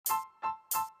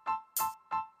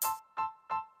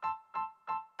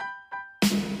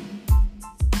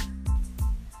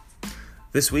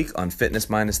This week on Fitness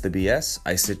Minus the BS,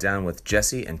 I sit down with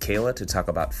Jesse and Kayla to talk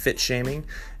about fit shaming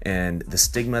and the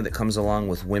stigma that comes along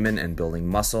with women and building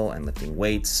muscle and lifting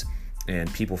weights,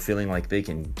 and people feeling like they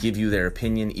can give you their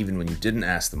opinion even when you didn't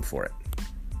ask them for it.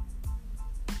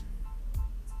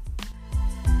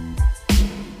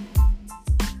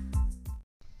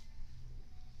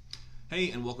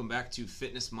 Hey, and welcome back to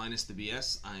Fitness Minus the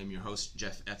BS. I am your host,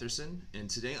 Jeff Etherson, and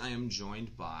today I am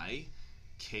joined by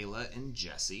Kayla and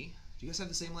Jesse. Do you guys have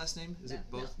the same last name? Is it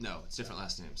both? No, it's different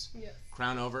last names. Yes.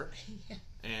 Crownover Yeah.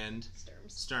 and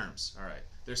Sturms. All right,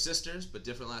 they're sisters, but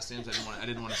different last names. I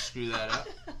didn't want to screw that up.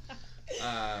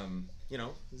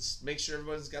 Just make sure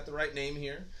everyone's got the right name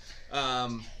here.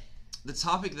 The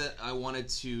topic that I wanted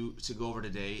to go over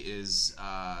today is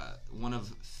one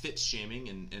of fit shaming,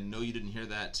 and no, you didn't hear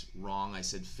that wrong. I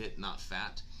said fit, not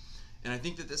fat. And I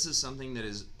think that this is something that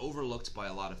is overlooked by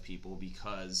a lot of people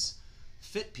because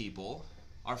fit people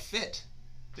are fit.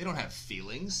 They don't have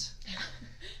feelings.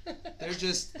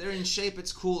 They're in shape.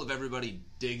 It's cool if everybody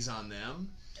digs on them.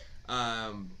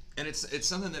 And it's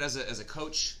something that as a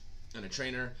coach and a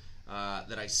trainer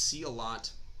that I see a lot.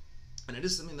 And it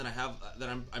is something that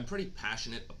I'm pretty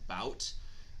passionate about,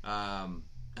 and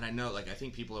I know, I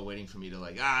think people are waiting for me to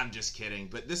I'm just kidding,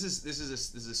 but this is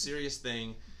a serious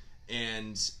thing,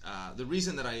 and the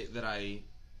reason that I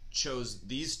chose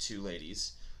these two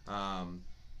ladies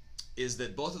is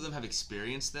that both of them have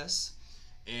experienced this,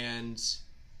 and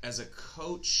as a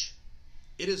coach,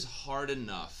 it is hard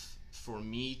enough for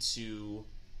me to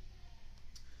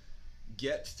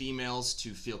get females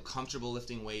to feel comfortable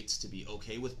lifting weights, to be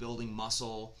okay with building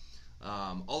muscle.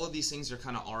 All of these things are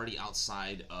kind of already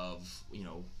outside of,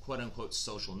 quote unquote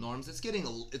social norms. It's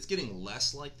getting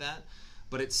less like that,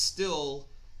 but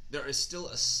there is still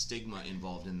a stigma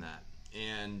involved in that,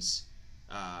 and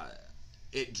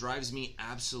it drives me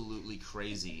absolutely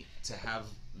crazy to have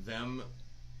them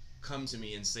come to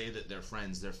me and say that their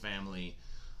friends, their family,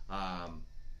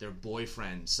 their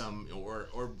boyfriend,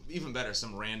 or even better,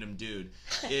 some random dude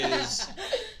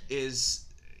is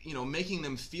making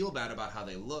them feel bad about how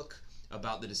they look,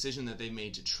 about the decision that they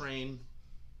made to train.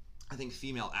 I think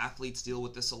female athletes deal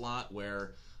with this a lot,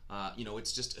 where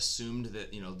it's just assumed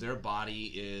that their body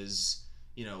is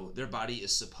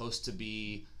supposed to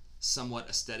be somewhat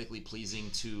aesthetically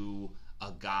pleasing to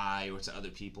a guy or to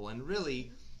other people, and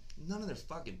really none of their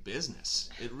fucking business.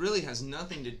 It really has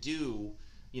nothing to do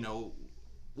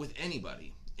with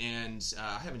anybody. And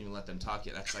I haven't even let them talk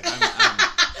yet. That's I'm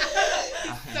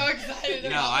so excited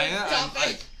about this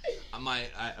topic.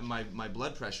 My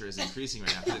blood pressure is increasing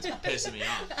right now because it's pissing me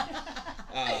off.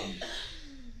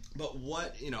 But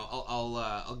what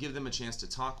I'll give them a chance to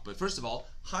talk. But first of all,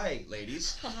 hi,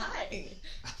 ladies. Hi.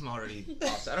 I'm already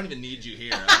off. I don't even need you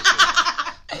here.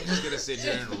 I'm just gonna sit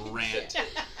here and rant.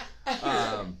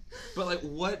 But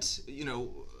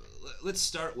let's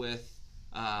start with.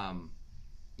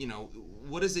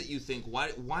 What is it you think?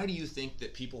 Why do you think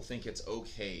that people think it's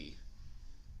okay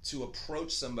to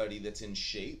approach somebody that's in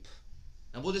shape?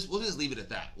 And we'll just leave it at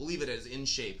that. We'll leave it as in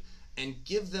shape and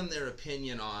give them their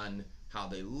opinion on how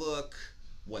they look,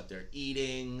 what they're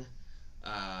eating,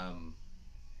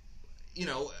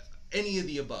 any of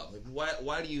the above.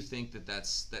 Why do you think that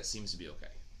seems to be okay?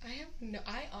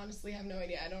 I honestly have no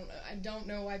idea. I don't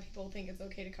know why people think it's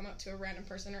okay to come up to a random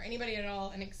person or anybody at all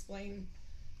and explain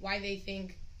why they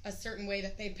think a certain way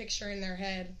that they picture in their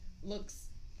head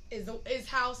is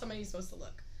how somebody's supposed to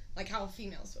look, like how a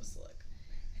female's supposed to look.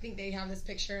 I think they have this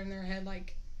picture in their head, I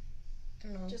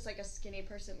don't know, just like a skinny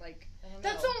person, I don't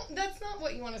know. That's not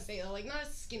what you want to say though, not a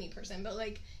skinny person, but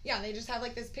they just have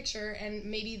this picture, and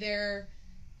maybe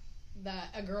that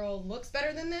a girl looks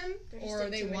better than them, or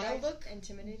they want to look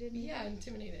intimidated. Yeah,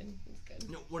 intimidated. That's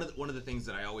good. One of the things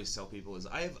that I always tell people is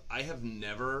I've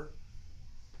never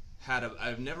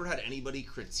had anybody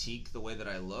critique the way that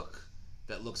I look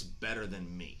that looks better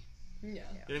than me. Yeah. You know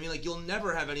what I mean? You'll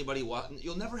never have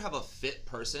a fit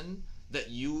person that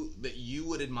you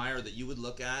would admire, that you would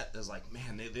look at as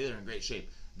man, they're in great shape.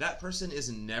 That person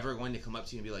is never going to come up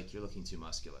to you and be like, you're looking too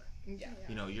muscular. Yeah.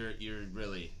 You're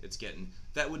really,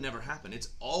 that would never happen. It's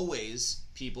always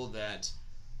people that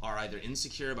are either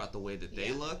insecure about the way that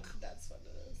they look. That's what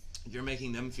it is. You're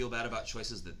making them feel bad about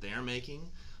choices that they're making.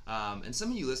 And some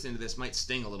of you listening to this might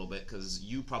sting a little bit because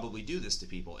you probably do this to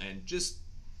people. And just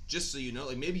so you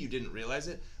know, maybe you didn't realize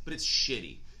it, but it's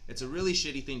shitty. It's a really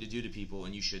shitty thing to do to people,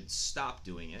 and you should stop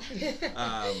doing it.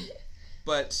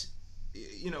 But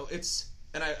it's,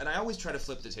 and I always try to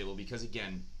flip the table because,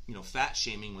 again, fat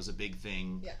shaming was a big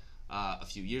thing a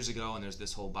few years ago, and there's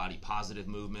this whole body positive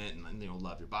movement, and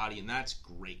love your body, and that's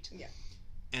great. Yeah.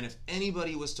 And if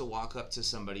anybody was to walk up to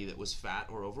somebody that was fat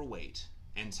or overweight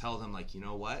and tell them, like, you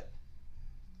know what?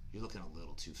 You're looking a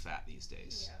little too fat these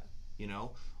days. Yeah. You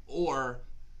know? Or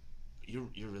you're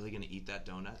really going to eat that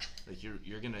donut? Like,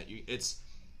 you're going to...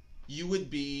 You would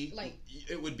be... Like...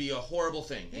 It would be a horrible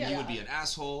thing. And you would be an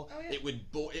asshole. Oh, yeah. It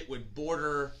would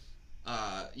border,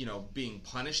 being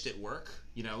punished at work.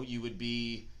 You know? You would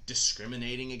be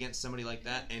discriminating against somebody like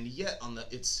that. And yet,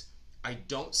 I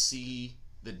don't see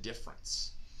the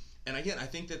difference. And again, I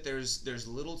think that there's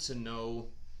little to no,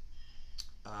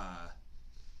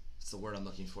 what's the word I'm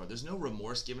looking for? There's no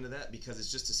remorse given to that, because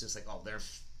it's just like, oh,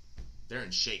 they're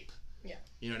in shape. Yeah.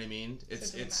 You know what I mean?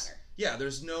 It's matter. Yeah.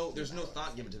 There's no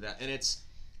thought given to that, and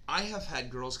I have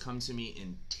had girls come to me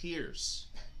in tears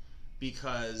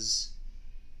because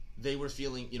they were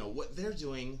feeling, what they're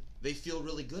doing, they feel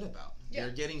really good about. Yeah.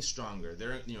 They're getting stronger.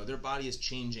 Their body is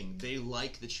changing. They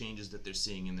like the changes that they're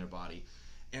seeing in their body.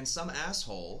 And some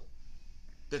asshole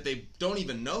that they don't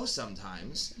even know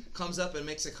sometimes comes up and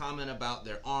makes a comment about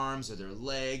their arms or their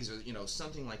legs or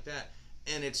something like that,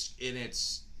 and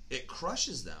it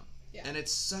crushes them. Yeah. And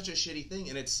it's such a shitty thing,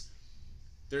 and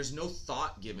there's no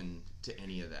thought given to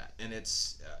any of that. And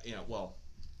it's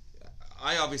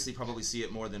I obviously probably see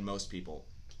it more than most people,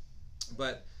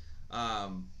 but I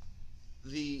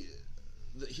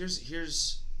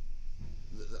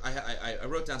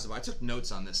wrote down some. I took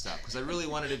notes on this stuff because I really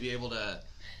wanted to be able to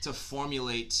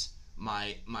formulate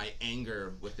my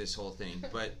anger with this whole thing.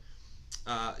 But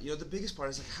the biggest part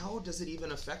is, like, how does it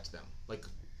even affect them? Like,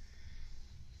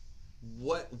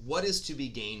 what is to be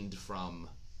gained from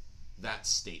that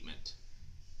statement?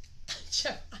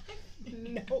 Jeff,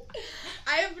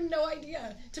 I have no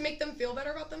idea. To make them feel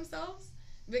better about themselves,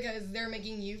 because they're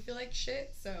making you feel like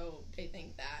shit, so they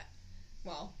think that,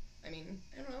 well, I mean,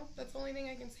 I don't know. That's the only thing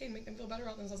I can say to make them feel better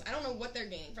about themselves. I don't know what they're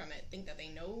gaining from it. Think that they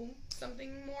know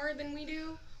something more than we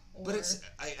do? Or... But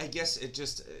I guess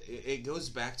it goes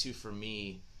back to, for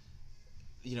me,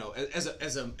 as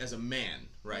a man,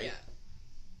 right? Yeah.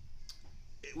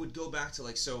 It would go back to,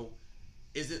 like, so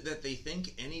is it that they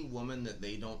think any woman that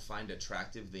they don't find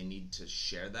attractive, they need to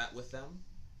share that with them?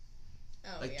 Oh,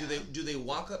 like, yeah. do they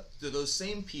walk up to those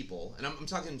same people, and I'm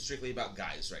talking strictly about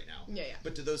guys right now. Yeah.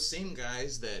 But do those same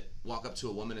guys that walk up to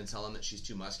a woman and tell them that she's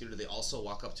too muscular, do they also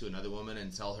walk up to another woman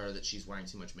and tell her that she's wearing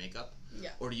too much makeup? Yeah.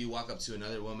 Or do you walk up to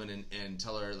another woman and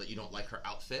tell her that you don't like her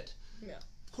outfit? Yeah.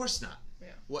 Of course not. Yeah.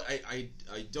 What I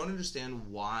don't understand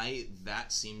why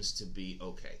that seems to be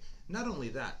okay. Not only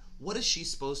that, what is she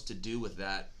supposed to do with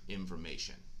that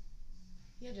information?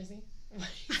 Yeah, Jesse.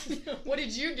 What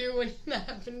did you do when that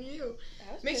happened to you?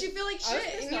 Makes you feel like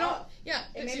shit, and you don't. Yeah,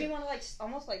 it made me want to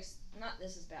almost not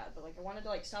this is bad, but I wanted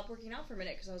to stop working out for a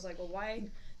minute because I was like, well, why?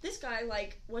 This guy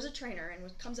was a trainer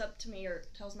and comes up to me or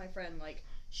tells my friend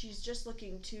she's just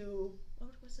looking too. What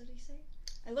did he say?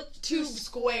 I looked too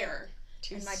square,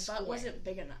 and my butt wasn't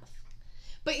big enough.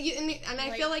 But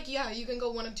I feel like you can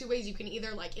go one of two ways. You can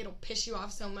either it'll piss you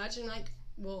off so much and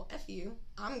well, F you.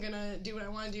 I'm gonna do what I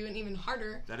want to do, and even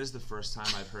harder. That is the first time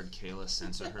I've heard Kayla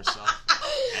censor herself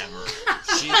ever.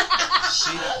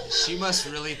 She must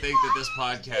really think that this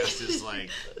podcast is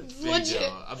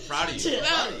legit. I'm proud of you.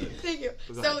 Thank you.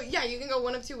 So yeah, you can go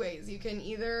one of two ways. You can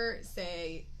either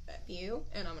say F you,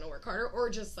 and I'm gonna work harder, or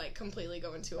just completely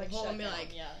go into a hole and be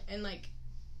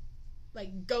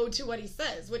and go to what he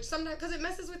says, which sometimes, because it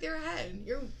messes with your head.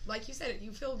 You're, like you said,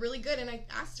 you feel really good. And I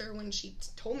asked her when she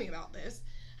told me about this,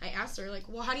 I asked her,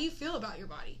 well, how do you feel about your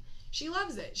body? She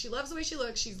loves it. She loves the way she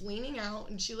looks. She's leaning out,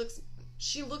 and she looks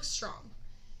strong.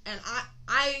 And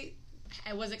I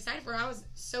was excited for her. I was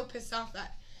so pissed off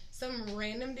that some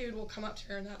random dude will come up to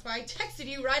her, and that's why I texted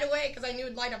you right away, because I knew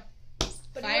it'd light a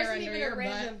but fire he wasn't under even your a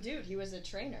random butt. Dude. He was a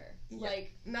trainer. Yeah.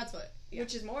 And that's what. Yeah.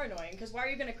 Which is more annoying, because why are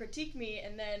you going to critique me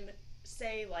and then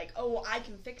say oh, I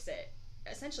can fix it?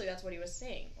 Essentially, that's what he was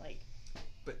saying.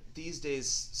 But these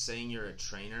days, saying you're a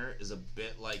trainer is a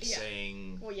bit like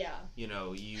saying, well, yeah,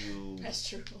 you that's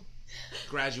true,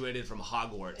 graduated from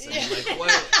Hogwarts. I mean, what?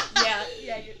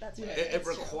 That's what it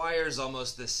requires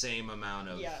almost the same amount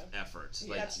of effort.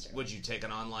 That's true. Would you take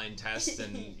an online test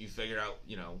and you figure out,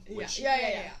 which?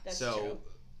 Yeah. That's so true.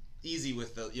 Easy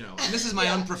with the, and this is my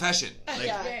own profession.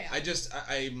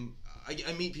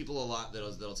 I meet people a lot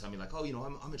that'll tell me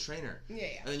oh, I'm a trainer. Yeah.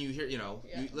 And then you hear, you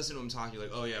listen to them talk, you're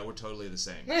oh yeah, we're totally the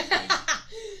same.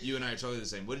 You and I are totally the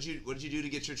same. What did you do to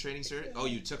get your training cert? Oh,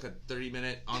 you took a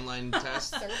 30-minute online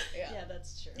test? Yeah,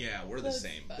 that's true. Yeah, we're the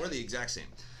same. We're the exact same.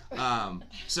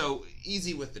 So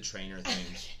easy with the trainer thing.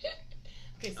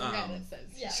 Okay, so that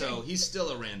says. So he's still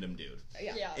a random dude.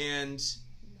 Yeah. And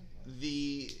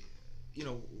the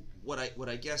what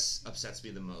I guess upsets me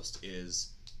the most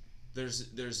is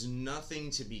there's nothing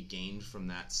to be gained from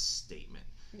that statement.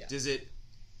 Yeah.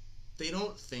 They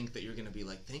don't think that you're going to be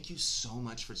like, thank you so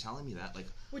much for telling me that. Like,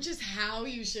 which is how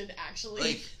you should actually.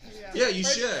 Like, yeah, you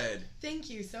should. Thank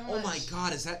you so much. Oh my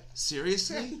God, is that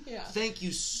seriously? Yeah. Thank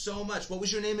you so much. What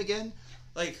was your name again?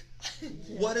 Like,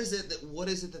 what is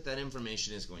it that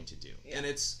information is going to do? Yeah. And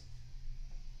it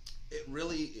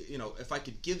really, if I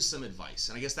could give some advice,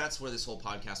 and I guess that's where this whole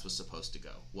podcast was supposed to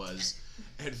go, was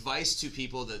advice to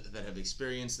people that have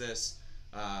experienced this.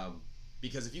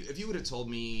 Because if you would have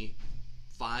told me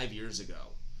 5 years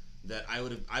ago that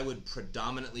I would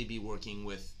predominantly be working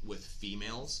with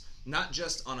females, not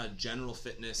just on a general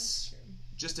fitness,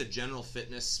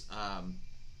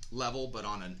 level, but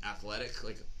on an athletic,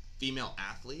 like female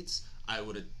athletes, I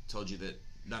would have told you that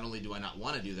not only do I not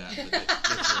want to do that, but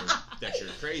that you're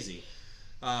crazy.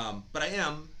 But I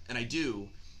am, and I do,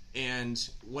 and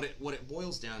what it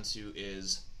boils down to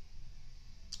is,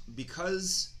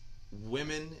 because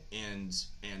women and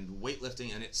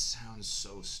weightlifting, and it sounds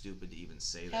so stupid to even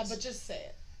say this. Yeah, but just say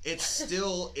it. It's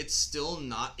still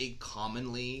not a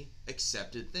commonly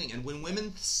accepted thing. And when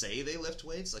women say they lift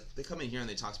weights, like they come in here and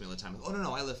they talk to me all the time, like, oh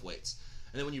no, I lift weights.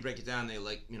 And then when you break it down, they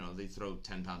they throw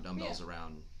 10-pound dumbbells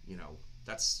around.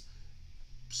 That's,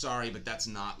 sorry, but that's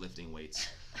not lifting weights.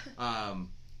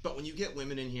 But when you get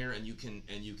women in here and you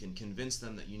can convince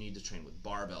them that you need to train with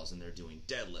barbells, and they're doing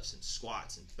deadlifts and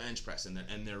squats and bench press, and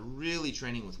they're really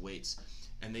training with weights,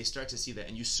 and they start to see that,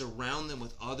 and you surround them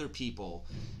with other people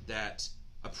that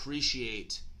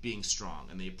appreciate being strong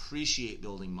and they appreciate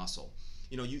building muscle.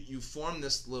 You form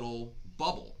this little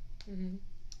bubble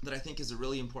that I think is a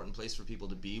really important place for people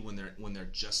to be when they're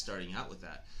just starting out with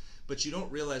that. But you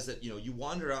don't realize that you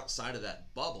wander outside of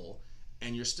that bubble,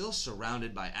 and you're still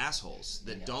surrounded by assholes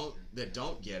that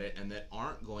don't get it and that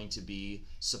aren't going to be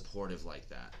supportive like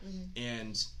that.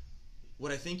 And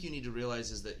what I think you need to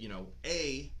realize is that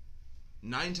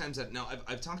 9 times out, now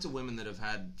I've talked to women that have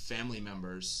had family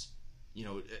members,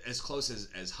 as close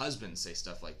as husbands say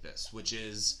stuff like this, which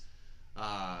is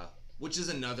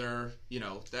another,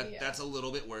 that's a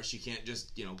little bit worse. You can't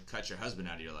just cut your husband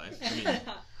out of your life. I mean,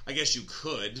 I guess you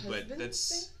could, but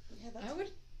that's. I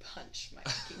would punch my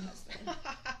fucking husband.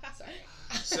 Sorry.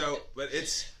 So, but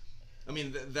it's,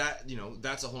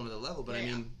 that's a whole nother level. But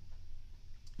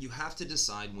you have to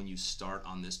decide when you start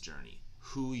on this journey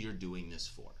who you're doing this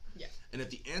for. Yeah. And if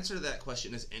the answer to that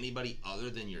question is anybody other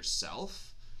than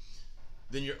yourself,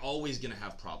 then you're always going to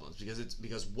have problems,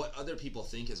 because what other people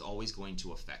think is always going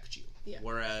to affect you. Yeah.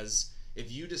 Whereas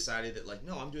if you decided that, like,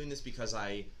 no, I'm doing this because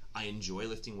I enjoy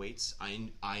lifting weights, I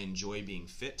enjoy being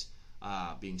fit,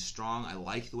 being strong, I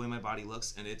like the way my body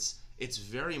looks, and it's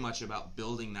very much about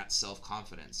building that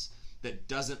self-confidence that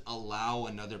doesn't allow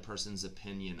another person's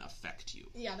opinion affect you.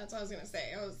 Yeah, that's what I was going to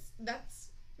say.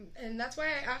 That's why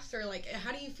I asked her, like,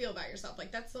 how do you feel about yourself?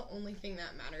 Like, that's the only thing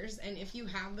that matters. And if you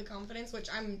have the confidence, which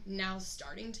I'm now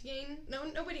starting to gain,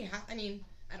 nobody has, I mean,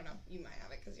 I don't know, you might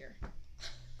have it because you're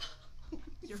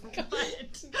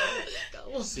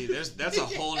Go. See, that's a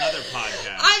whole nother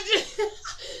podcast.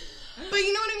 But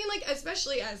you know what I mean? Like,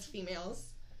 especially as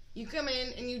females, you come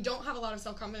in and you don't have a lot of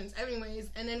self-confidence anyways,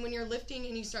 and then when you're lifting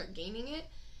and you start gaining it,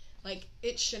 like,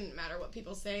 it shouldn't matter what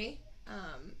people say,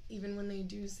 even when they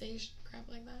do say crap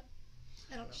like that.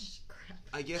 I don't know. Crap.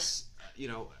 I guess,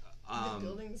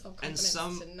 building self-confidence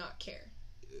to not care.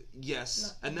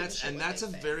 Yes, and that's a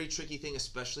very tricky thing,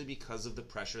 especially because of the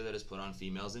pressure that is put on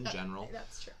females in general.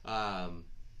 That's true.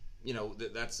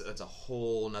 That's a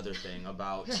whole nother thing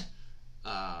about,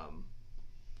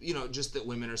 just that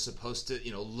women are supposed to,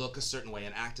 look a certain way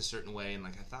and act a certain way, and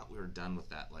like I thought we were done with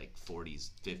that, like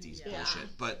 40s, 50s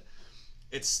bullshit, but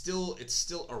it's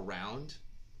still around.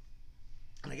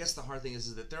 And I guess the hard thing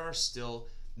is that there are still,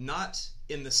 not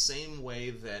in the same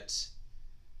way that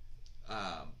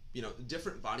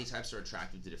different body types are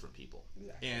attractive to different people.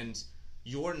 Exactly. And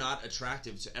you're not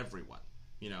attractive to everyone,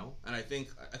 and I think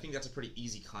that's a pretty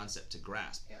easy concept to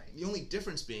grasp. Yeah. The only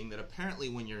difference being that apparently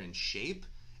when you're in shape,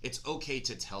 it's okay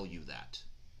to tell you that,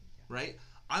 right?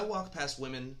 I walk past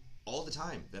women all the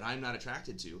time that I'm not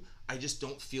attracted to. I just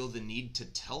don't feel the need to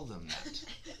tell them that.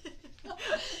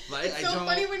 Like, it's so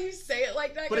funny when you say it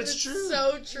like that, but it's true.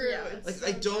 So true. Yeah. It's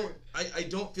like so I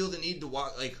don't feel the need to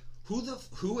walk, like,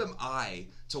 who am I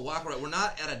to walk around? We're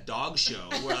not at a dog show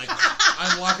where, like,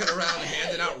 I'm walking around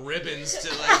handing out ribbons to,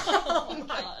 like. Oh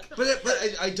my God. But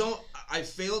I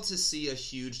fail to see a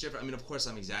huge difference. I mean, of course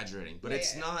I'm exaggerating, but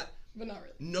it's not. But not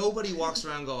really. Nobody walks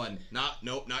around going,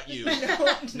 nope, not you.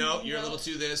 No, you're a little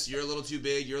too this, you're a little too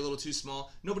big, you're a little too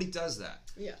small. Nobody does that.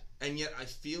 Yeah. And yet I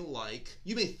feel like,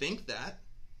 you may think that,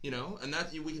 You know, and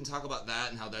that we can talk about that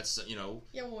and how that's, you know,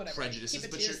 Yeah, well, whatever. prejudices, Keep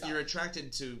it but to yourself. you're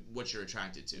attracted to what you're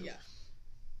attracted to. Yeah.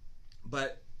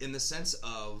 But in the sense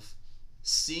of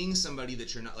seeing somebody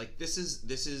that you're not, like, this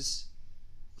is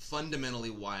fundamentally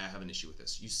why I have an issue with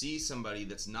this. You see somebody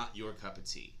that's not your cup of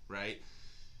tea, right?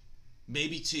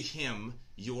 Maybe to him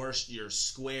you're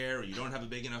square, or you don't have a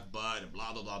big enough butt, and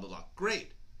blah blah blah blah blah.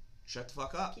 Great, shut the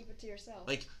fuck up. Keep it to yourself.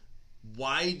 Like,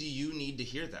 why do you need to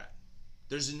hear that?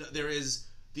 There is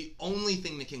the only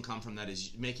thing that can come from that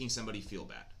is making somebody feel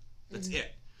bad. That's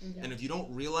it. Mm-hmm. And if you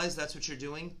don't realize that's what you're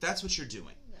doing, that's what you're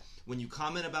doing. Yeah. When you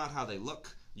comment about how they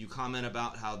look, you comment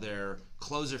about how their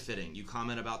clothes are fitting, you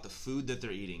comment about the food that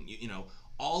they're eating, you know,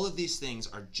 all of these things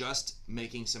are just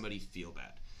making somebody feel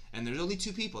bad. And there's only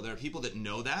two people. There are people that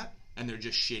know that, and they're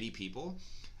just shitty people.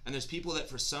 And there's people that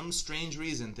for some strange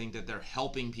reason think that they're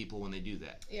helping people when they do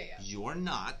that. Yeah. You're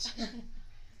not.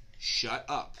 Shut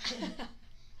up.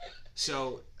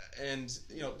 So, and,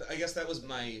 you know, I guess that was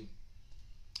my...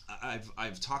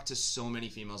 I've talked to so many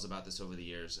females about this over the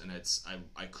years, and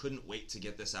I couldn't wait to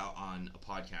get this out on a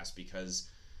podcast because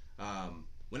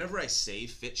whenever I say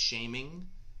fit shaming,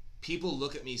 people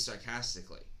look at me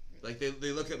sarcastically. Like,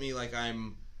 they look at me like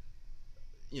I'm,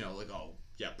 you know, like, oh,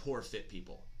 yeah, poor fit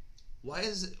people. Why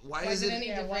is it any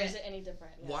different? Why is it any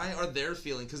different? Yeah. Why are their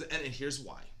feeling? And here's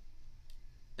why.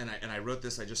 And I wrote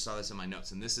this. I just saw this in my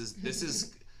notes. And this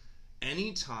is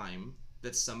any time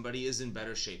that somebody is in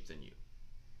better shape than you.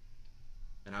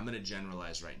 And I'm going to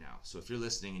generalize right now. So if you're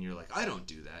listening and you're like, I don't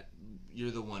do that,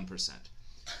 you're the 1%.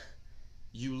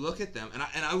 You look at them,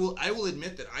 and I will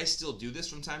admit that I still do this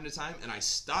from time to time, and I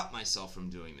stop myself from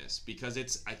doing this because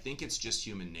I think it's just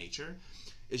human nature.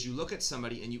 Is you look at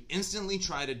somebody and you instantly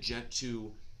try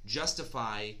to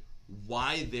justify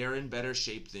why they're in better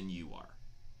shape than you are,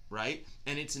 right?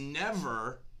 And it's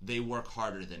never they work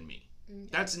harder than me.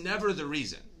 That's never the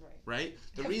reason, right?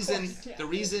 The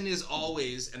reason is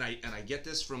always, and I get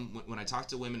this from when I talk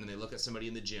to women and they look at somebody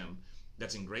in the gym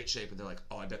that's in great shape and they're like,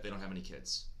 oh, I bet they don't have any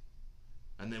kids.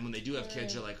 And then when they do have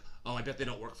kids, you're like, oh, I bet they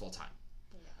don't work full time,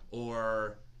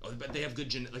 or oh, but they have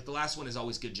good like the last one is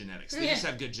always good genetics. They just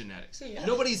have good genetics. Yeah.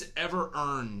 Nobody's ever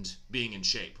earned being in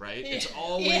shape, right? Yeah. It's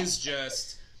always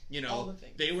just, you All know, the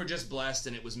things. they were just blessed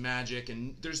and it was magic,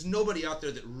 and there's nobody out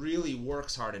there that really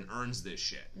works hard and earns this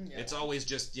shit. Yeah. It's always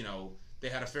just, you know, they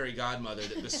had a fairy godmother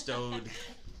that bestowed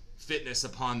fitness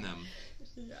upon them.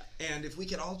 Yeah. And if we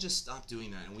could all just stop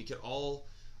doing that, and we could all,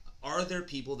 are there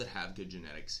people that have good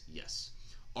genetics? Yes.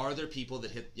 Are there people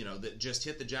that that just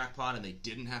hit the jackpot and they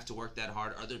didn't have to work that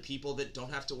hard? Are there people that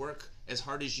don't have to work as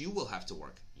hard as you will have to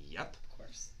work? Yep. Of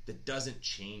course. That doesn't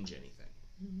change anything.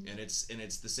 Mm-hmm. And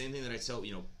it's the same thing that I tell,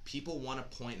 you know, people want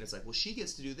to point and it's like, well, she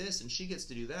gets to do this and she gets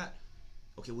to do that.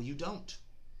 Okay, well, you don't.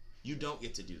 You don't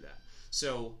get to do that.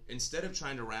 So instead of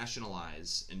trying to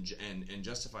rationalize and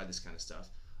justify this kind of stuff,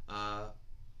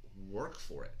 work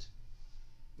for it.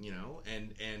 You know,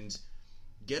 and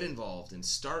get involved and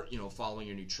start, you know, following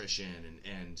your nutrition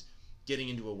and getting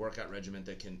into a workout regimen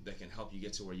that can help you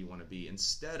get to where you want to be,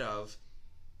 instead of,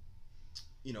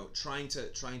 you know, trying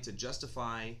to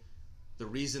justify the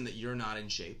reason that you're not in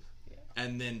shape,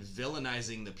 and then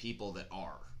villainizing the people that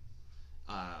are.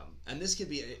 And this could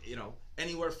be, you know,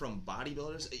 anywhere from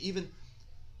bodybuilders, even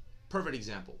perfect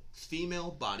example,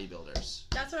 female bodybuilders.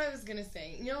 That's what I was gonna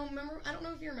say. You know, remember? I don't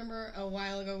know if you remember a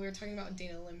while ago we were talking about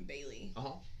Dana Lynn Bailey. Uh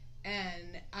huh.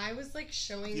 And I was like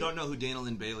showing. If you don't know who Dana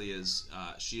Lynn Bailey is,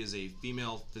 she is a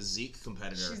female physique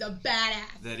competitor. She's a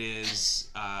badass. That is,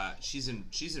 she's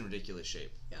in ridiculous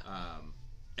shape. Yeah.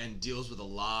 And deals with a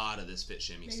lot of this fit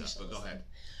shaming stuff. But go ahead.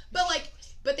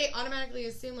 But they automatically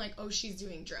assume like, oh, she's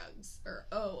doing drugs,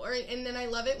 and then I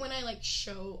love it when I like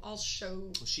I'll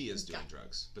show. Well, she is doing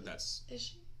drugs, but that's. Is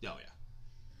she? Oh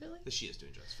yeah. Really? She is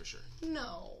doing drugs for sure.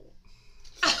 No.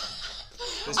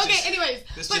 Anyways,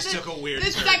 this just took a weird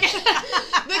turn.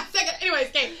 Anyways,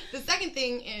 okay. The second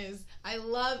thing is, I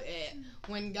love it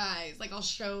when guys, like, I'll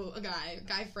show a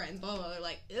guy friends, blah, blah, blah, they're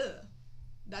like, ugh,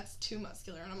 that's too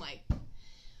muscular. And I'm like,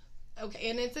 okay.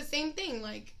 And it's the same thing.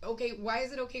 Like, okay, why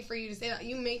is it okay for you to say that?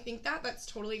 You may think that's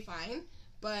totally fine.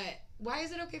 But why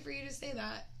is it okay for you to say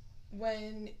that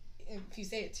when, if you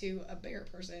say it to a bigger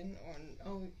person,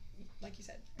 like you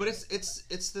said. But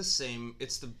it's the same.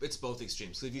 It's both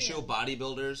extremes. So if you show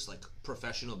bodybuilders, like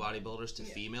professional bodybuilders, to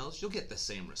females, you'll get the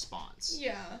same response.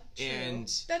 Yeah, true.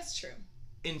 And that's true.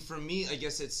 And for me, I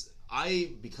guess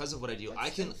because of what I do, I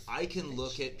can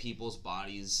look at people's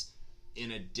bodies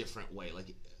in a different way.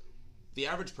 Like the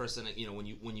average person, you know,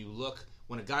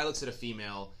 when a guy looks at a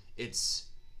female,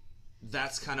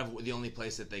 that's kind of the only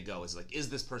place that they go is like, is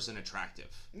this person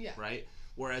attractive? Yeah. Right?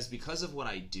 Whereas because of what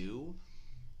I do,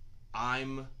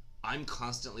 I'm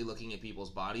constantly looking at people's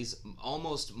bodies,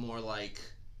 almost more like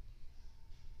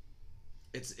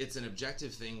it's an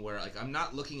objective thing where like I'm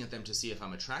not looking at them to see if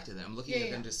I'm attracted to them. I'm looking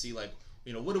at them to see like,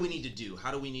 you know, what do we need to do?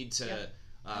 How do we need to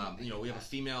you know, we have a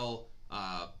female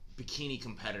bikini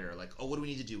competitor, like, oh, what do we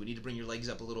need to do? We need to bring your legs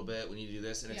up a little bit. We need to do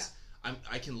this, and it's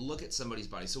I can look at somebody's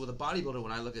body. So with a bodybuilder,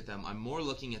 when I look at them, I'm more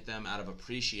looking at them out of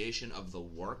appreciation of the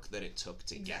work that it took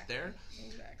to get there,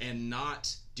 and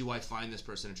not do I find this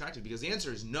person attractive? Because the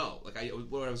answer is no. Like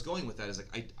where I was going with that is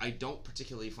like I don't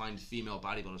particularly find female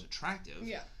bodybuilders attractive.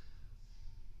 Yeah.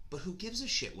 But who gives a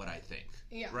shit what I think?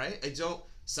 Yeah. Right? I don't.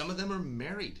 Some of them are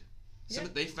married.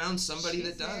 They found somebody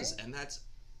that does, and that's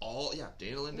all. Yeah,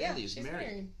 Dana Lynn Bailey is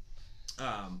married.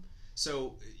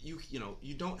 So you know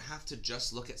you don't have to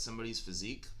just look at somebody's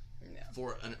physique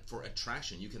for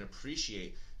attraction. You can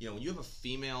appreciate, you know, when you have a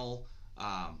female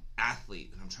athlete,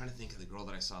 and I'm trying to think of the girl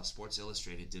that I saw. Sports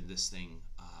Illustrated did this thing.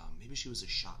 Maybe she was a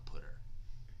shot putter.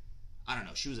 I don't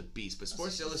know. She was a beast. But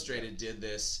Sports Illustrated did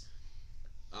this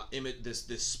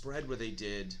this spread where they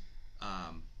did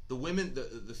the women,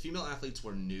 the female athletes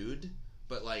were nude,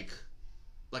 but like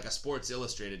a Sports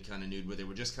Illustrated kind of nude, where they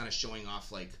were just kind of showing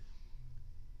off like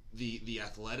the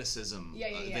athleticism.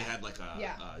 They had like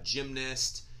a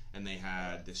gymnast, and they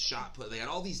had this shot put. They had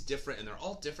all these different, and they're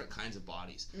all different kinds of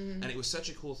bodies, and it was such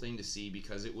a cool thing to see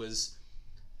because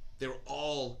they were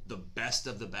all the best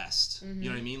of the best. You know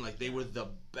what I mean? Like they were the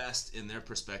best in their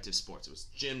respective sports. It was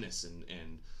gymnasts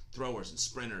and throwers and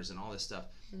sprinters and all this stuff.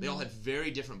 They all had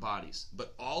very different bodies,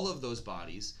 but all of those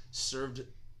bodies served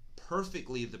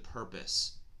perfectly the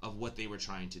purpose of what they were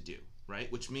trying to do,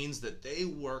 right? Which means that they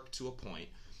worked to a point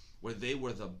where they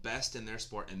were the best in their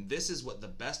sport, and this is what the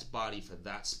best body for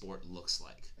that sport looks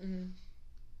like.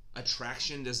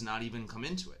 Attraction does not even come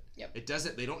into it. It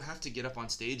doesn't. They don't have to get up on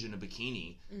stage in a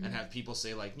bikini and have people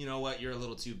say like, you know what, you're a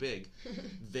little too big.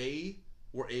 They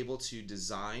were able to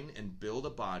design and build a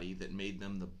body that made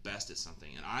them the best at something,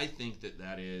 and I think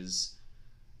that is,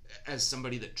 as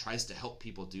somebody that tries to help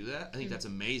people do that, I think that's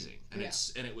amazing, and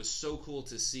it was so cool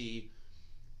to see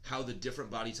how the different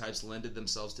body types lended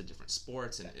themselves to different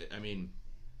sports, and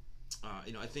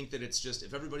you know, I think that it's just,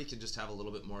 if everybody could just have a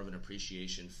little bit more of an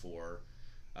appreciation for,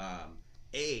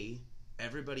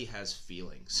 everybody has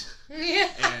feelings,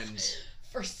 and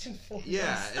first and foremost,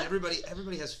 and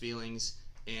everybody has feelings,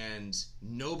 and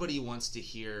nobody wants to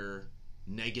hear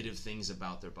negative things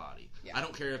about their body. I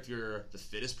don't care if you're the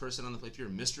fittest person on the planet, if you're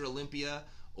Mr. Olympia,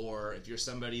 or if you're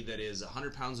somebody that is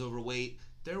 100 pounds overweight.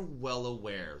 They're well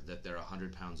aware that they're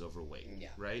 100 pounds overweight,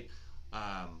 right?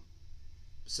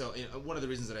 So one of the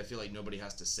reasons that I feel like nobody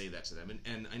has to say that to them,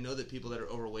 and I know that people that are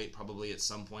overweight probably at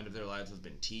some point of their lives have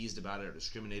been teased about it or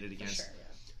discriminated against.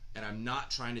 And I'm not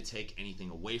trying to take anything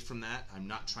away from that. I'm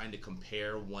not trying to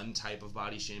compare one type of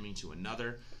body shaming to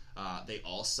another. They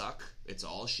all suck. It's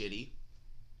all shitty.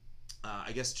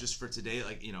 I guess just for today,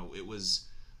 like, you know,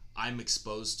 I'm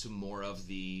exposed to more of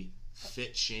the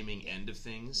fit shaming end of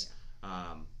things.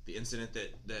 The incident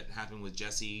that happened with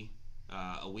Jesse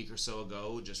a week or so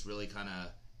ago just really kind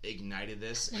of ignited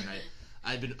this, and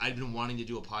I've been wanting to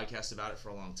do a podcast about it for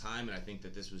a long time, and I think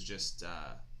that this was just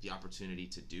the opportunity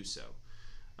to do so.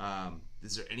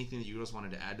 Is there anything that you guys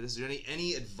wanted to add to this? Is there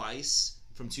any advice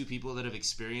from two people that have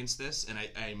experienced this? And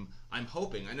I'm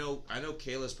hoping, I know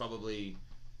Kayla's probably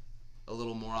a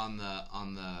little more on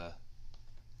the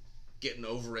getting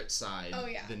over it side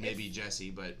than maybe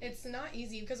Jesse, but it's not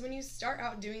easy, because when you start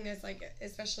out doing this, like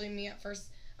especially me at first,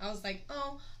 I was like,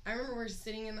 I remember we're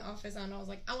sitting in the office and I was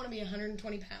like, I want to be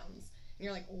 120 pounds, and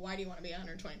you're like, why do you want to be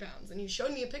 120 pounds? And you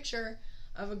showed me a picture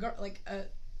of a girl, like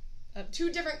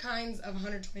two different kinds of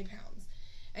 120 pounds,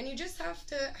 and you just have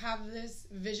to have this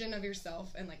vision of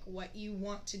yourself and like what you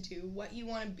want to do, what you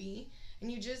want to be,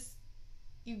 and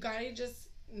you gotta just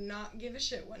not give a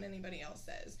shit what anybody else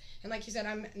says. And like you said,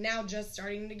 I'm now just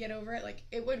starting to get over it. Like,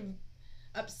 it would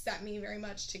upset me very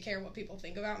much to care what people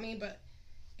think about me, but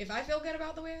if I feel good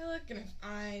about the way I look and if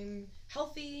I'm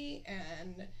healthy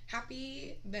and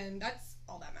happy, then that's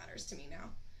all that matters to me now.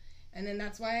 And then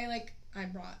that's why I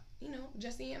brought, you know,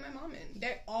 Jesse and my mom in.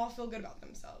 They all feel good about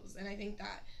themselves, and I think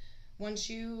that once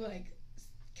you like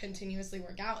continuously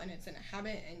work out and it's in a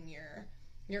habit and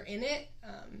you're in it,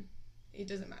 it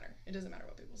doesn't matter. It doesn't matter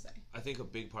what people say. I think a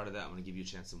big part of that, I'm going to give you a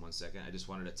chance in 1 second. I just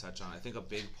wanted to touch on, I think a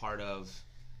big part of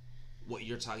what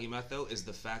you're talking about, though, is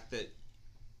the fact that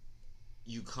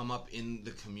you come up in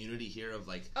the community here of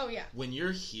like, when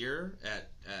you're here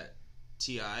at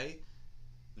TI,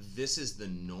 this is the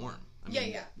norm. I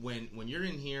mean, when you're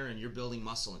in here and you're building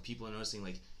muscle and people are noticing,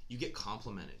 like, you get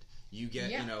complimented. You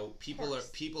get, you know, people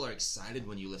are excited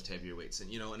when you lift heavier weights, and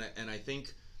you know, and I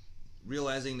think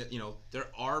realizing that, there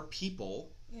are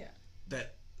people Yeah.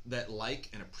 that like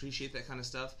and appreciate that kind of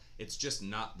stuff. It's just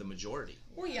not the majority.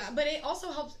 Well, yeah, but it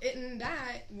also helps in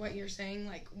that, what you're saying,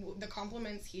 like, the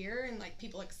compliments here and, like,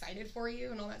 people excited for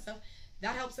you and all that stuff,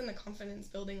 that helps in the confidence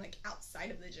building, like, outside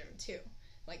of the gym, too.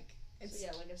 Like, it's... So,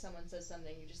 yeah, like, if someone says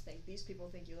something, you just think, these people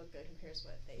think you look good, who cares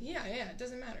what they think? Yeah, it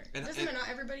doesn't matter. And- It doesn't matter, not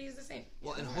everybody is the same.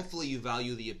 Well, and Doesn't matter. hopefully you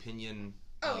value the opinion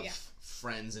Oh, of yeah.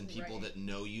 friends and people Right. that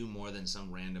know you more than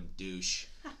some random douche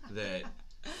that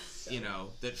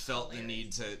that felt the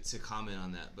need to comment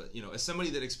on that. But as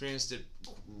somebody that experienced it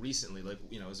recently, like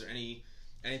is there anything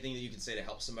that you can say to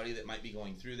help somebody that might be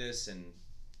going through this? And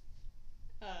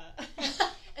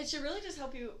It should really just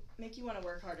make you want to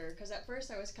work harder, because at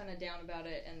first I was kind of down about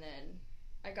it, and then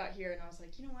I got here and I was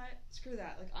like, you know what, screw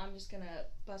that, like, I'm just gonna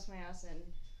bust my ass and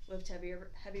lift heavier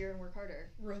and work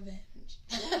harder. Revenge.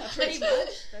 Yeah, pretty much.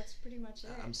 That's pretty much it.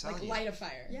 I'm telling Like, you, light a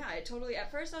fire. Yeah, I totally. At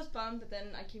first, I was bummed, but then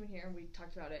I came in here and we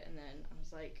talked about it, and then I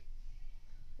was like,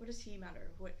 "What does he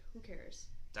matter? Who cares?"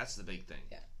 that's the big thing.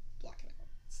 Block it out.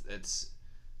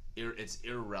 It's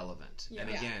irrelevant. Yeah. And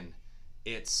Yeah. again,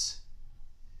 it's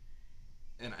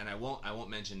and I won't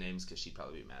mention names because she'd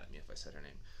probably be mad at me if I said her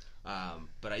name.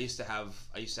 But I used to have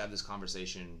this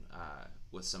conversation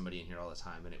with somebody in here all the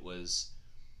time, and it was,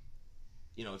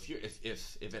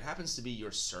 if it happens to be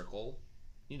your circle,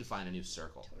 you need to find a new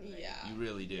circle. Totally. Yeah. You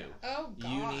really do. Oh,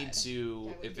 God. You need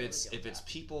to, I would if really it's deal with if it's that.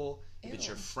 people, if it's Ew.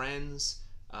 your friends,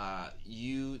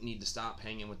 you need to stop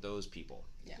hanging with those people.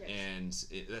 Yeah. Yes.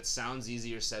 And that sounds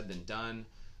easier said than done,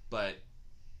 but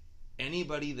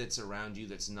anybody that's around you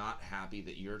that's not happy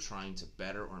that you're trying to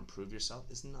better or improve yourself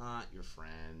is not your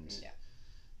friend. Yeah.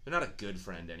 They're not a good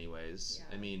friend anyways.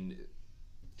 Yeah. I mean,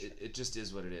 it just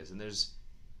is what it is. And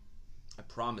I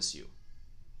promise you,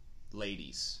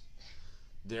 ladies,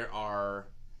 there are,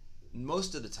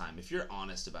 most of the time, if you're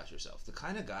honest about yourself, the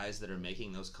kind of guys that are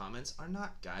making those comments are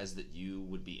not guys that you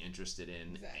would be interested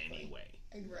in Exactly. anyway.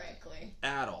 Exactly.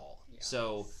 At all. Yeah.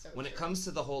 So when it true. comes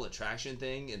to the whole attraction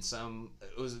thing, and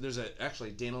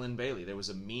actually Dana Lynn Bailey, there was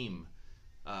a meme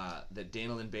that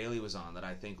Dana Lynn Bailey was on that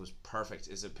I think was perfect.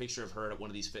 Is a picture of her at one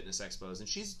of these fitness expos, and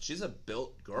she's a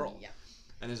built girl. Yeah.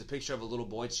 And there's a picture of a little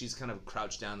boy. She's kind of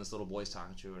crouched down. This little boy's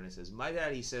talking to her, and it says, "My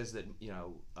daddy says that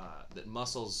that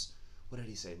muscles." What did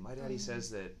he say? My daddy says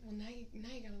that Well, now you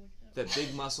gotta look it up. that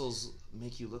big muscles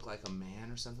make you look like a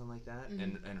man or something like that.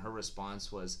 Mm-hmm. And her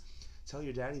response was, "Tell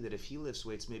your daddy that if he lifts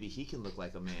weights, maybe he can look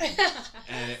like a man."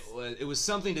 And it was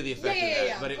something to the effect Yeah, of that,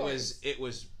 yeah, but of it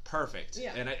was perfect.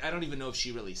 Yeah. And I don't even know if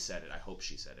she really said it. I hope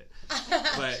she said it.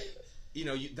 But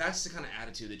that's the kind of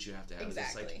attitude that you have to have.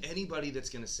 Exactly. It's like anybody that's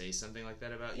going to say something like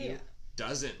that about you Yeah.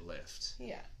 doesn't lift.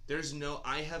 Yeah. There's no.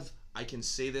 I can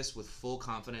say this with full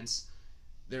confidence.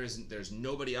 There's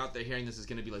nobody out there hearing this is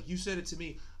going to be like, you said it to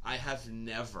me. I have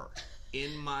never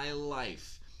in my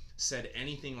life said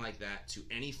anything like that to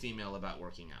any female about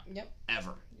working out. Yep.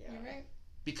 Ever. Yeah. You're right.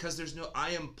 Because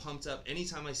I am pumped up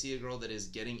anytime I see a girl that is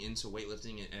getting into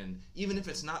weightlifting, and even if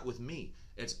it's not with me,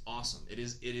 it's awesome. It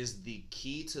is the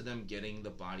key to them getting the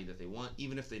body that they want,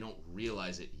 even if they don't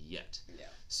realize it yet. Yeah.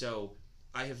 So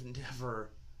I have never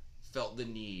felt the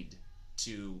need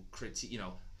to critique.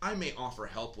 I may offer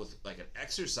help with like an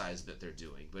exercise that they're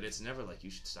doing, but it's never like, you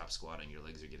should stop squatting, your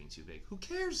legs are getting too big. Who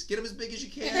cares? Get them as big as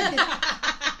you can.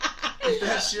 if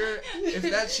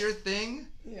that's your thing,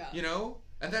 Yeah.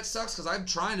 and that sucks because I'm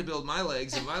trying to build my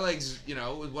legs, and my legs,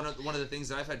 was one of the things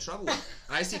that I've had trouble with.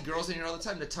 And I see girls in here all the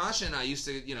time. Natasha and I used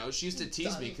to, she used to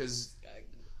tease me because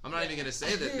I'm not even going to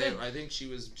say that I think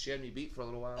she had me beat for a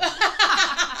little while.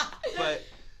 But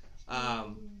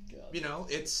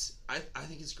it's I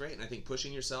think it's great, and I think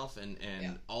pushing yourself and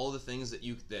Yeah. all the things that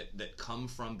that come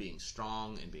from being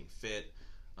strong and being fit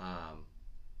are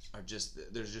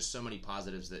there's just so many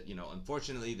positives that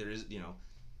unfortunately there is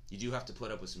you do have to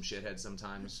put up with some shitheads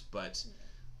sometimes, but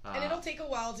And it'll take a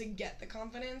while to get the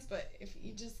confidence, but if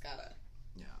you just gotta.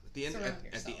 yeah, at the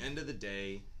end of the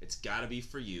day, it's got to be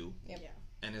for you. Yep. Yeah.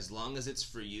 And as long as it's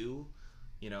for you,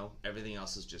 everything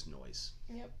else is just noise.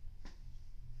 Yep.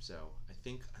 So I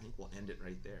think we'll end it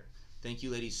right there. Thank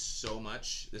you, ladies, so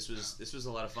much. This was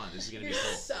a lot of fun. This is gonna be You're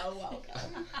cool. so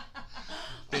welcome.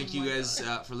 Thank Oh you my guys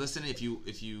God. for listening. If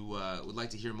you would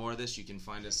like to hear more of this, you can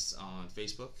find us on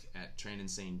Facebook at Train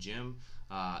Insane Gym,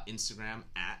 Instagram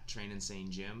at Train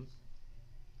Insane Gym,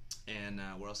 and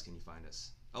where else can you find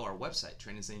us? Oh, our website,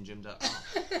 traininsanegym.com.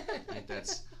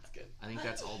 I think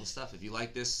that's all the stuff. If you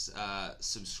like this,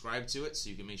 subscribe to it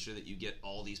so you can make sure that you get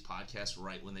all these podcasts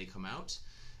right when they come out.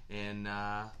 And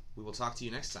we will talk to you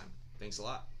next time. Thanks a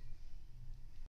lot.